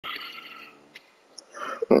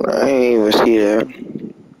I ain't even see that.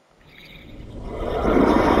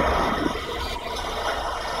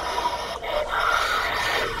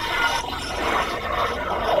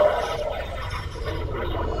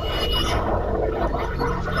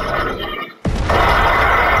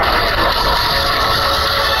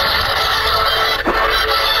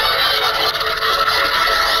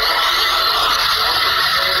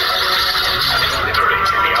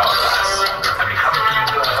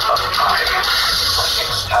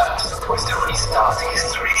 Was to restart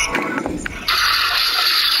history.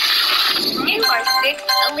 You are 6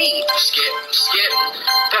 elite. Skip.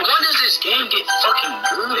 But when does this game get fucking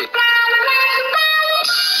good?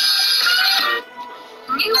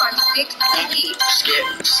 You are 6 elite.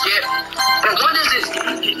 Skip. But when does this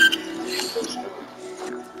game get good?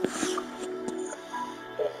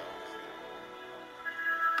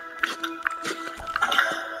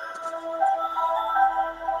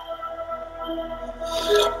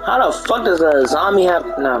 How the fuck does a zombie have?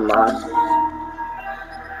 Nah, man.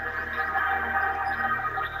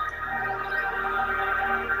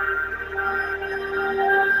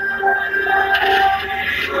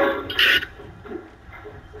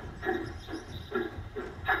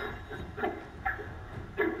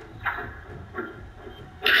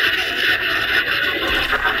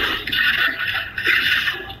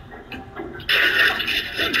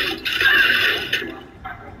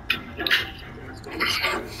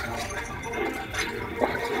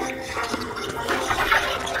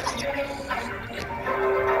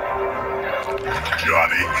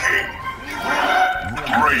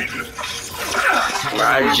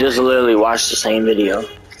 I just literally watched the same video.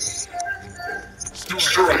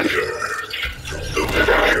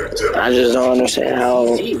 I just don't understand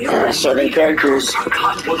how certain characters,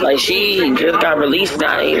 like she just got released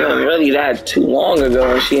not even really that too long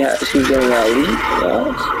ago, and she's getting that leak.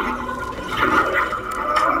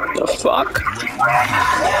 The fuck?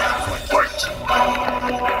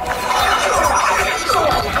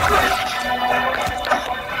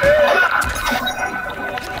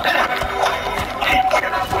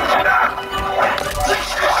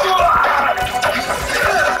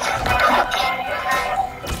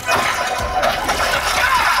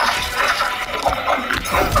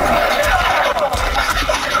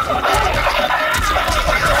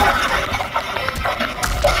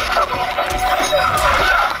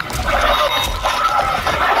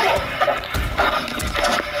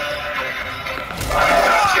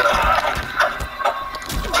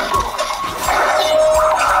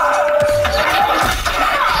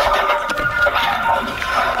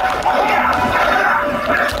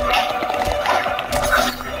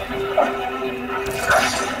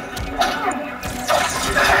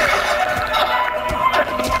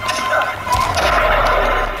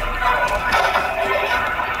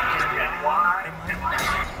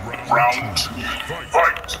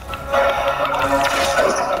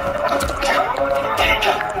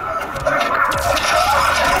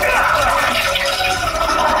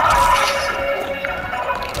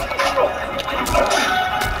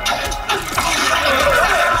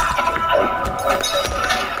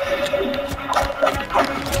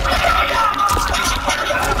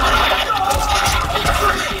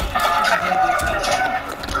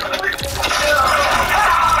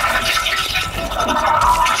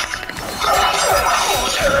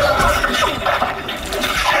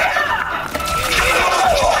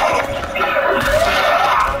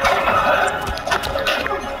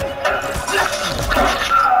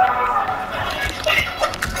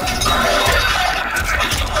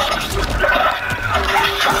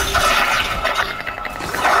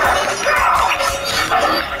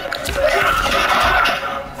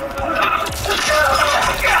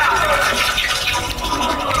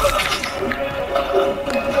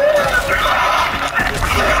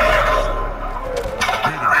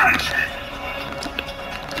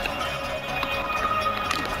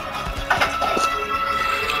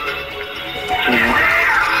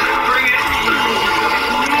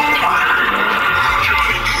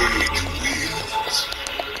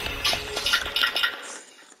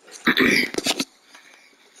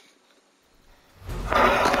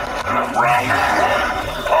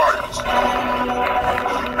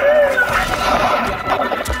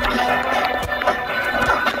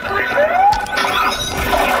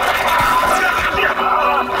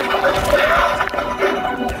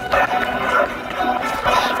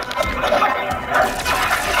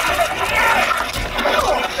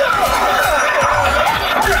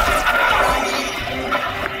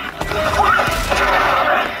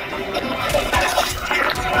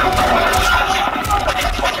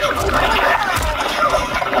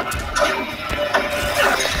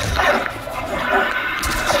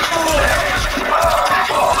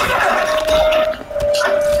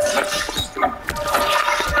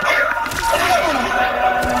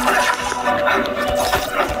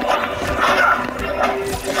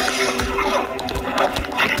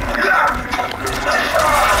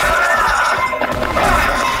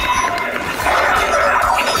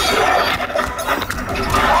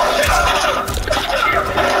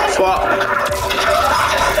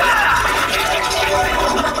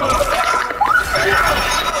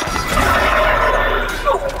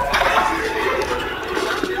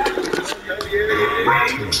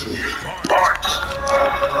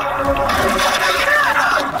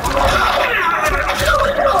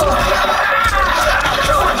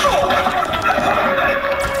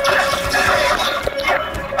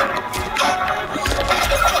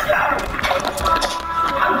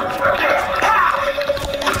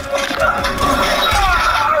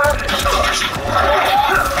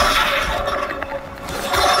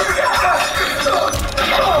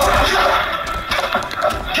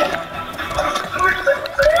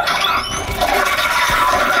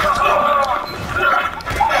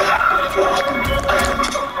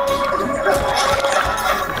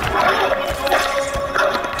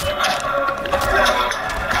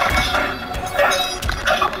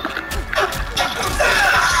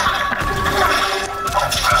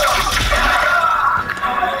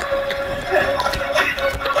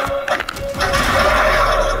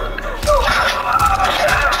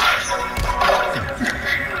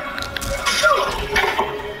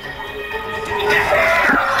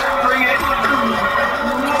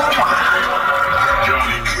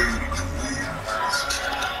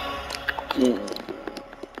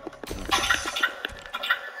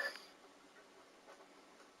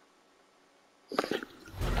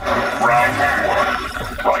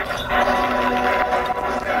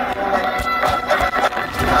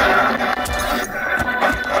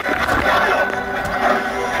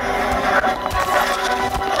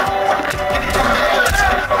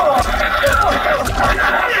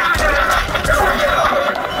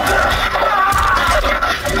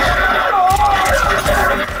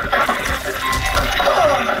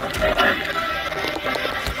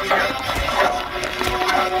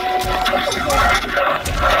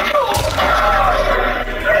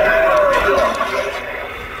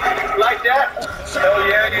 Like that? Hell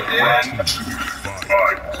yeah, you did.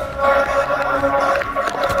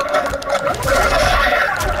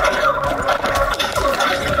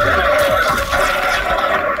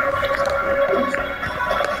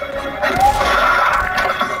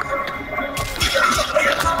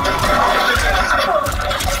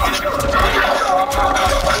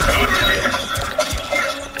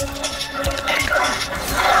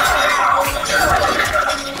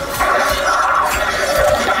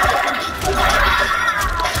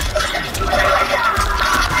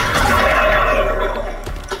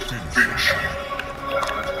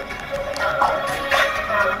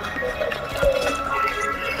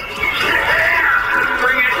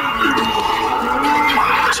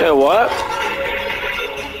 Say what?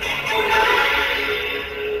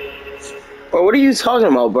 Bro, what are you talking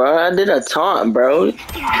about, bro? I did a taunt, bro.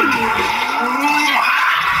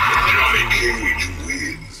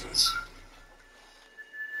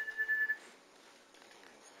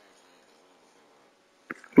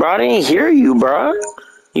 Bro, I didn't hear you, bro.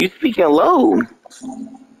 You speaking low.